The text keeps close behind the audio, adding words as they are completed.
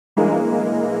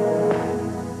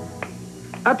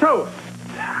A toast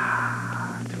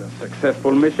to a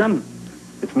successful mission.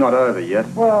 It's not over yet.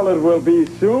 Well, it will be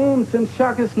soon. Since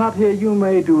Jacques is not here, you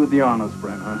may do the honors,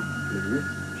 Brenner.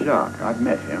 Please. Jacques, I've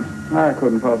met him. I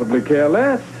couldn't possibly care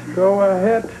less. Go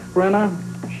ahead, Brenner.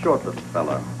 Short little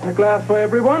fellow. A glass for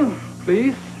everyone,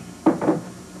 please.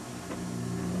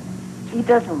 He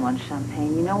doesn't want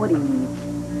champagne. You know what he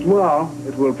needs. Well,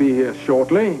 it will be here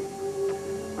shortly.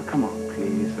 Oh, come on,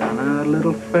 please, Anna. A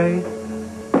little faith.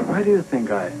 Why do you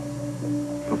think I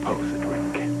propose a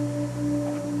drink?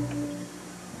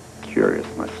 Curious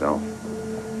myself.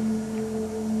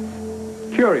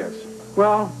 Curious?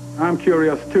 Well, I'm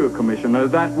curious too, Commissioner.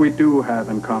 That we do have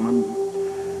in common.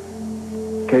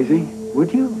 Casey,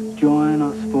 would you join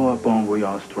us for a bon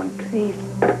voyage drink? Please.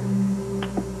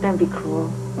 Don't be cruel.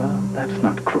 Well, that's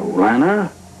not cruel, Anna.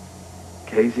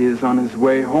 Casey is on his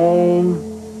way home.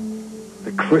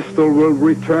 The crystal will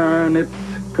return. Its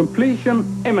completion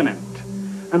imminent.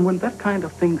 And when that kind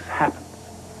of things happens,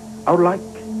 I would like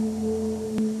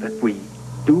that we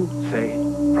do say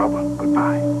proper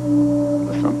goodbye.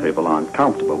 Some people aren't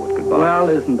comfortable with goodbyes. Well,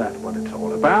 isn't that what it's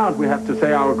all about? We have to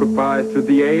say our goodbyes to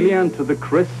the alien, to the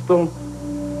crystal,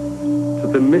 to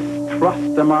the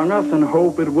mistrust among us, and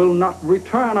hope it will not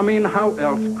return. I mean, how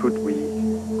else could we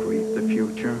grieve the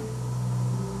future?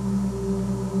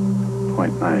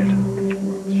 Point made.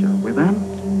 Well, shall we then?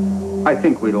 I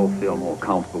think we'd all feel more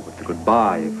comfortable with the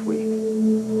goodbye if we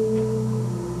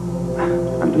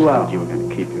understood you were going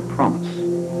to keep your promise.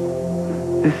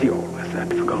 This you always said,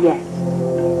 Faison. Yes.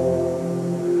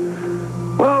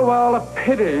 Well, a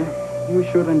pity. You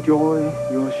should enjoy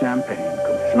your champagne,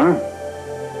 Commissioner.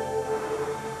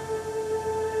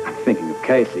 I'm thinking of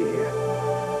Casey here.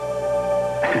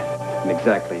 And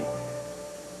exactly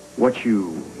what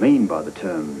you mean by the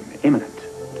term imminent.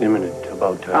 Imminent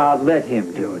about... Let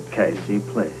him do it, Casey,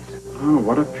 please. Oh,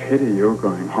 what a pity you're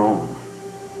going home.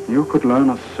 You could learn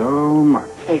us so much.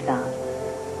 Faison,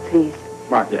 please.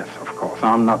 Well, yes, of course.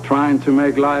 I'm not trying to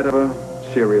make light of a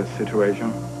serious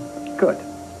situation. Good.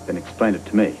 Then explain it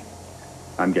to me.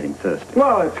 I'm getting thirsty.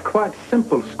 Well, it's quite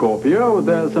simple, Scorpio.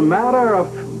 There's a matter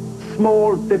of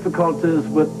small difficulties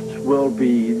which will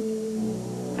be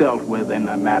dealt with in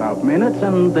a matter of minutes,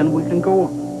 and then we can go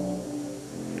on.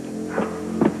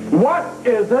 What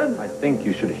is it? I think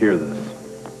you should hear this.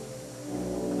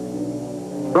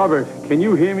 Robert, can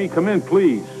you hear me? Come in,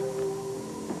 please.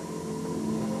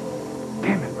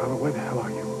 Damn it, Robert, where the hell are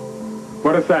you?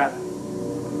 What is that?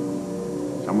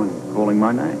 Someone calling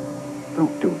my name.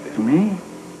 Don't do this to me.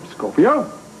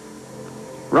 Scorpio?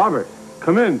 Robert,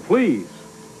 come in, please.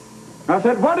 I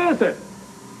said, what is it?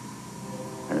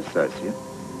 An associate.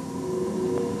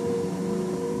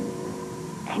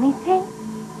 Anything?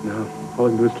 No, all I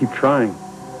can do is keep trying.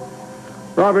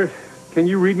 Robert, can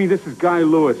you read me? This is Guy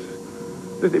Lewis.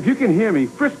 Listen, if you can hear me,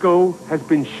 Frisco has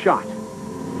been shot.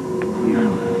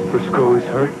 Frisco is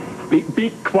hurt.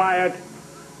 Be quiet.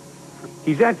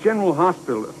 He's at General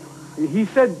Hospital. He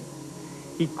said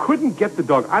he couldn't get the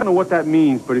dog. I don't know what that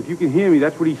means, but if you can hear me,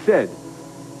 that's what he said.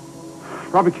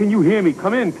 Robert, can you hear me?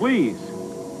 Come in, please.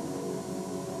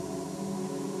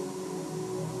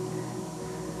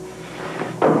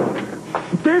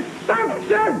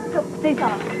 Deception!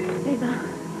 Faison.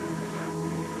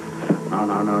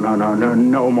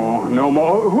 No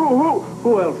more.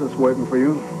 Who else is waiting for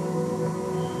you?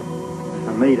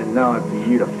 For me to know it, for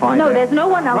you to find No, out. there's no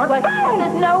one else. What?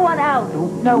 There's no one else.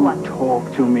 No one.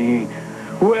 Talk to me.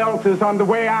 Who else is on the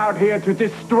way out here to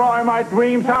destroy my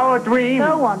dreams, our dreams?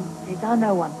 No one. Faison,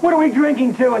 no one. What are we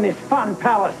drinking to in this fun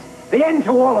palace? The end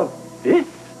to all of this?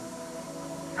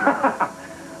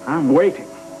 I'm waiting.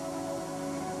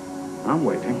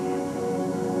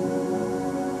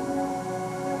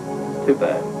 Too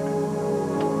bad.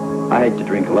 I hate to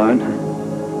drink alone.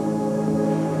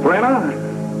 Brenner,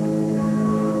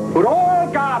 put all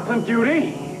guards on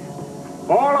duty.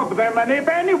 All of them, and if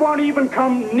anyone even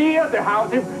comes near the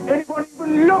house, if anyone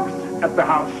even looks at the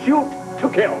house, shoot to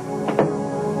kill.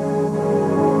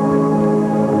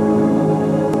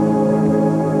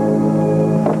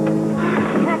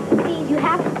 You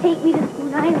have to take me to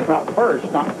Spoon Island. Well, first,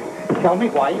 tell me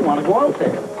why you want to go out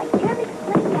there. I can't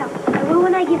explain now. I will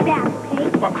when I get back, okay?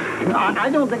 Well, I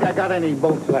don't think I got any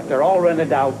boats left. They're all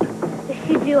rented out. Yes,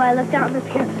 you do. I left out in the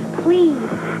pier. Please.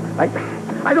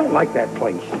 I don't like that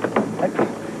place.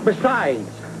 Besides,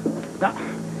 now,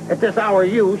 at this hour,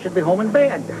 you should be home in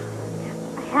bed.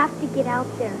 I have to get out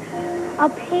there. I'll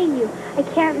pay you. I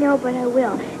can't now, but I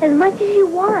will. As much as you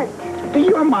want. Do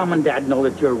your mom and dad know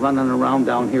that you're running around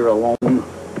down here alone?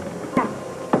 Yeah.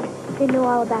 They know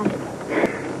all about it.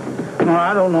 No,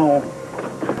 I don't know.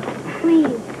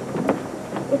 Please.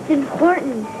 If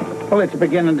important. Well, it's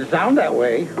beginning to sound that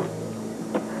way.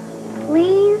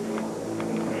 Please?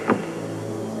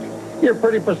 You're a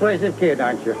pretty persuasive kid,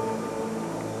 aren't you? I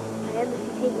am if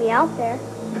you take me out there.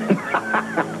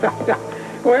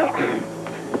 Well,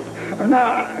 no,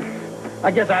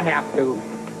 I guess I have to.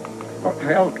 Oh,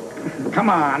 hell, come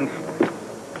on.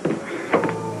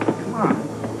 Come on.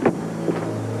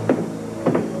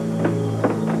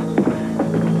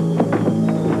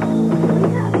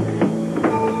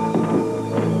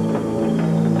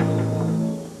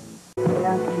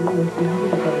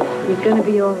 You're gonna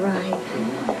be all right.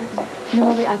 You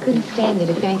know, I couldn't stand it,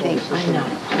 if anything. I know.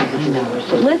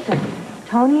 But listen,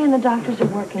 Tony and the doctors are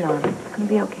working on it. It's gonna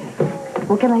be okay.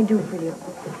 What can I do for you?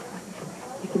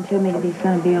 You can tell me that he's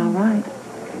gonna be all right.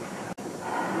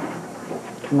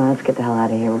 Come on, let's get the hell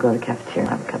out of here. We'll go to the cafeteria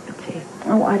and have a cup of tea.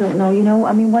 Oh, I don't know. You know,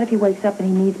 I mean, what if he wakes up and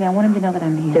he needs me? I want him to know that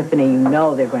I'm here. Tiffany, you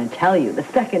know they're going to tell you the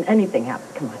second anything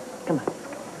happens. Come on, come on.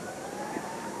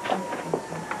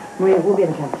 We'll be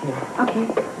in the cafeteria. Okay.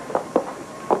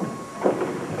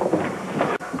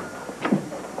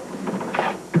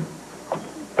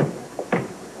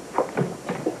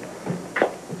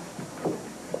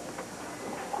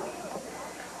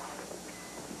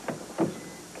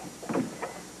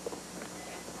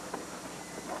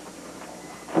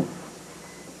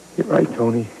 You're right,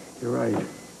 Tony. You're right.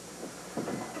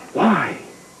 Why?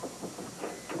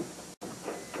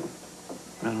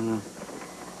 I don't know.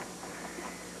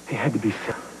 They had to be.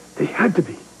 They had to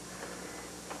be.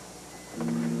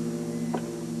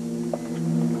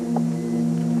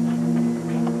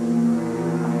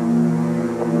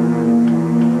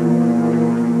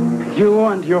 You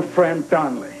and your friend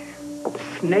Donnelly.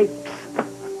 Snakes.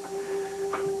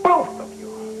 Both of you.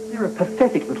 You're a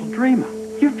pathetic little dreamer.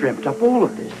 You've dreamt up all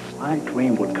of this. My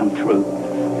dream would come true.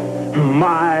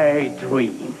 My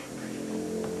dream.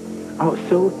 I was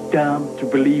so dumb to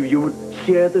believe you would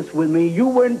share this with me. You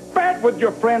were in bed with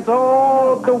your friends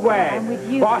all the way. I'm with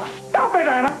you. Oh, stop it,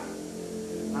 Anna!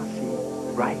 I see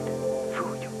right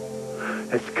through you.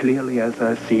 As clearly as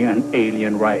I see an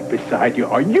alien right beside you.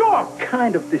 Or you're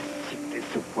kind of the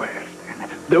sickest of worst, Anna.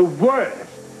 The worst.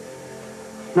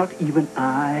 Not even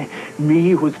I,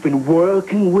 me who's been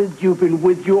working with you, been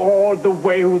with you all the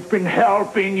way, who's been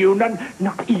helping you,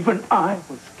 not even I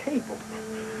was capable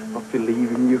of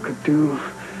believing you could do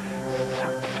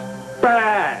such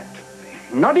bad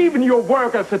thing. Not even your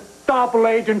work as a double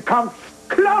agent comes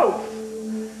close.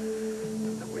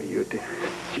 The way you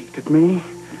deceived me.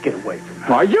 Get away from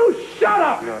her. Oh, you shut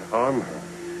up! Not harm her.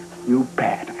 You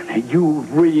bad, Anna. You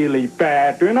really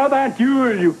bad. Do you know that?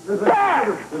 You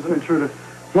bad! There's an intruder.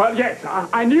 Well, yes,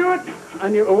 I knew it. I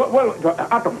knew. Well,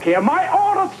 I don't care. My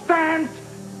order stands.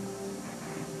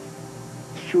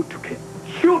 Shoot to kill.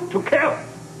 Shoot to kill.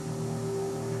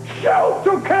 Shoot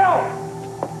to kill.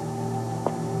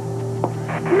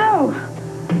 No!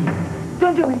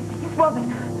 Don't do anything. It's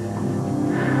Robin.